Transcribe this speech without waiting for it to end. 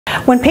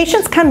When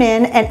patients come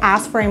in and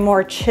ask for a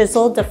more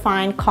chiseled,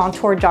 defined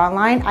contour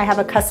jawline, I have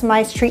a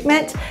customized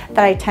treatment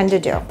that I tend to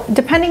do.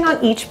 Depending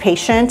on each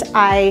patient,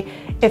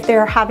 if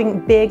they're having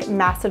big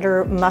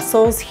masseter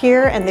muscles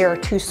here and they're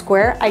too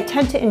square, I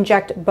tend to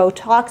inject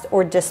Botox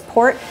or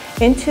Dysport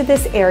into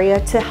this area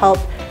to help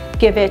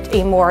give it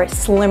a more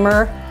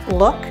slimmer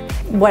look.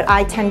 What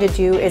I tend to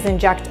do is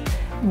inject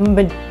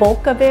the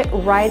bulk of it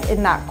right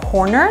in that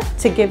corner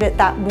to give it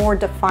that more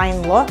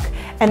defined look.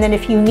 And then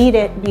if you need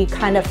it, we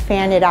kind of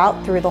fan it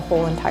out through the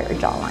whole entire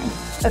jawline.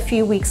 A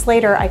few weeks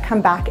later, I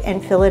come back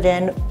and fill it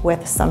in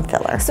with some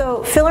filler.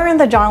 So filler in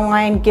the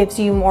jawline gives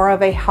you more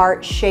of a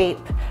heart shape,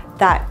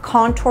 that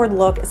contoured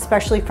look,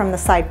 especially from the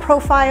side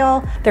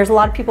profile. There's a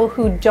lot of people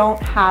who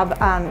don't have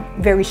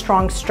very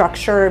strong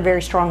structure,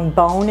 very strong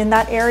bone in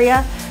that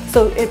area.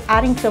 So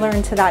adding filler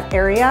into that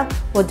area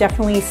will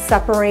definitely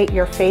separate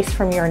your face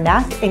from your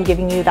neck and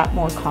giving you that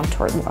more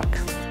contoured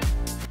look.